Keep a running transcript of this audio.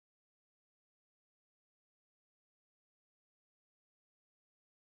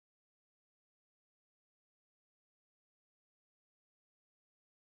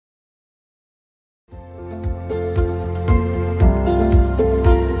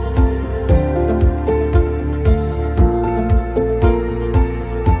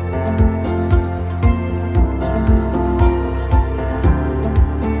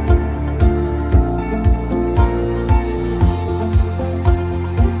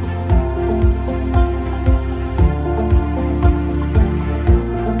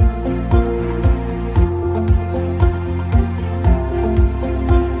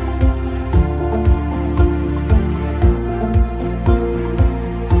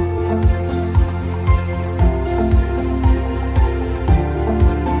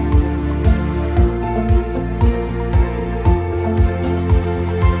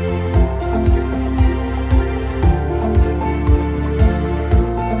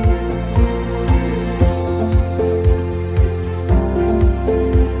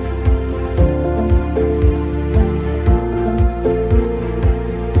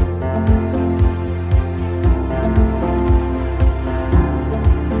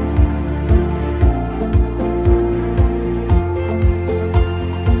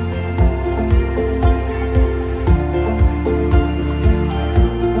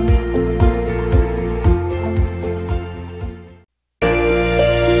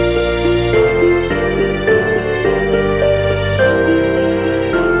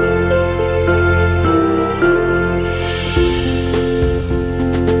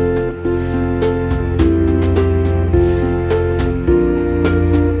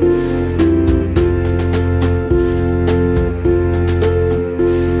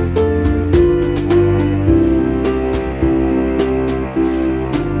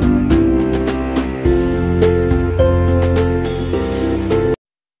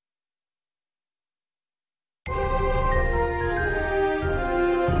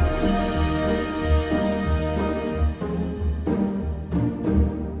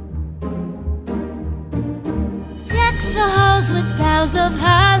of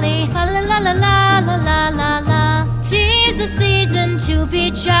holly, fa la la la la la la la la. 'Tis the season to be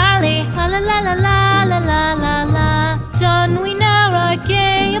jolly, fa la la la la la la la la. Don we now our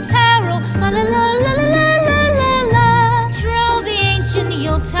gay apparel, fa la la la la la la la la. Troll the ancient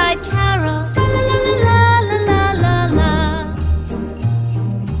Yuletide carol, fa la la la la la la la la.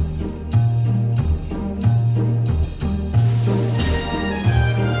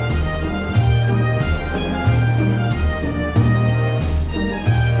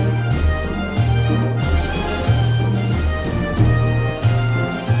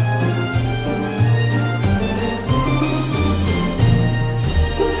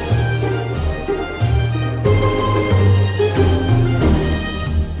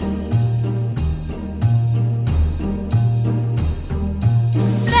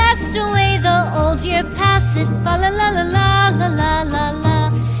 Year passes, fa la la la la la la la la.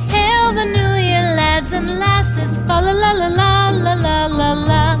 Hail the new year, lads and lasses, fa la la la la la la la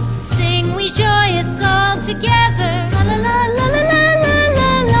la. Sing we joyous all together, fa la la la la la la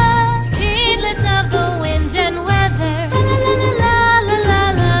la la. Heedless of the wind and weather, fa la la la la la la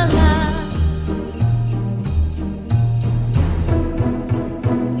la la.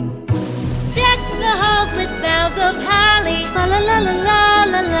 Deck the halls with boughs of holly, fa la la la la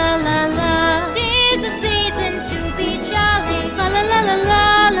la la la la. La la la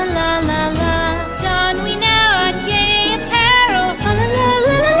la la la la. Don we now our gay apparel, fa la la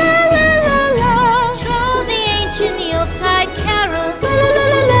la la la la la. Troll the ancient Yuletide carol, fa la la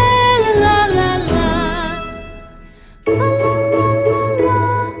la la la la la. Fa la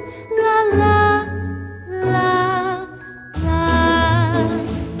la la la la.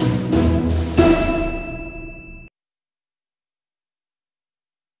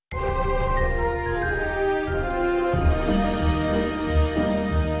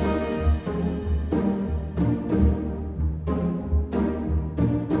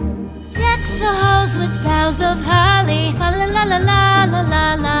 The halls with boughs of holly, fa la la la la la la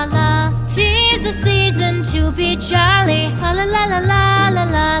la la. 'Tis the season to be jolly, fa la la la la la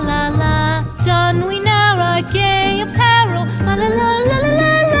la la la. Don we now our gay apparel, fa la la la la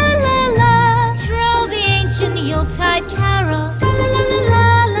la la la la. Troll the ancient Yuletide carol, fa la la la la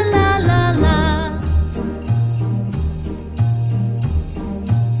la la la la.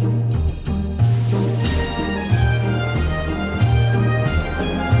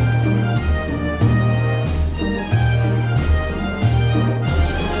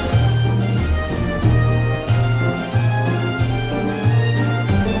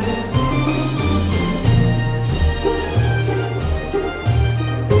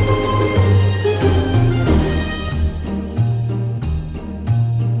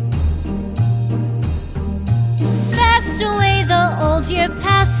 Year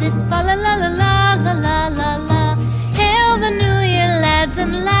passes, fa la la la la la la la la. Hail the new year, lads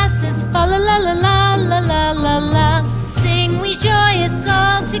and lasses, fa la la la la la la la la. Sing we joyous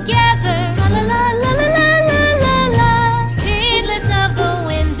all together, fa la la la la la la la la. Heedless of the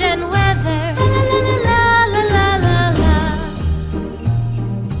wind and weather, fa la la la la la la la la.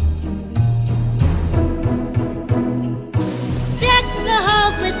 Deck the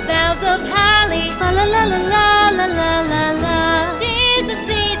halls with boughs of holly, fa la la la la la la la la. The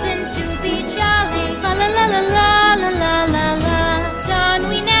season to be jolly, fa la la la la la la la la. Don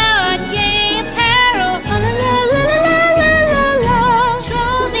we now our gay apparel, fa la la la la la la la la.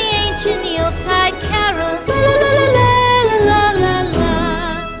 Troll the ancient Yuletide carol, fa la la la la la la la la.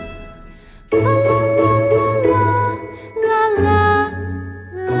 Fa la la la la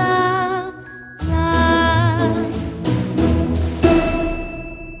la la.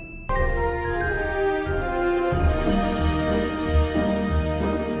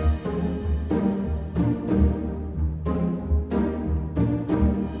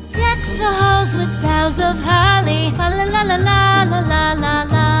 The halls with boughs of holly, fa la la la la la la la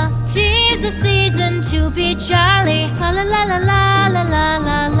la. 'Tis the season to be jolly, fa la la la la la la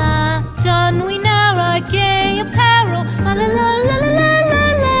la la. Don we now our gay apparel, fa la la la la la.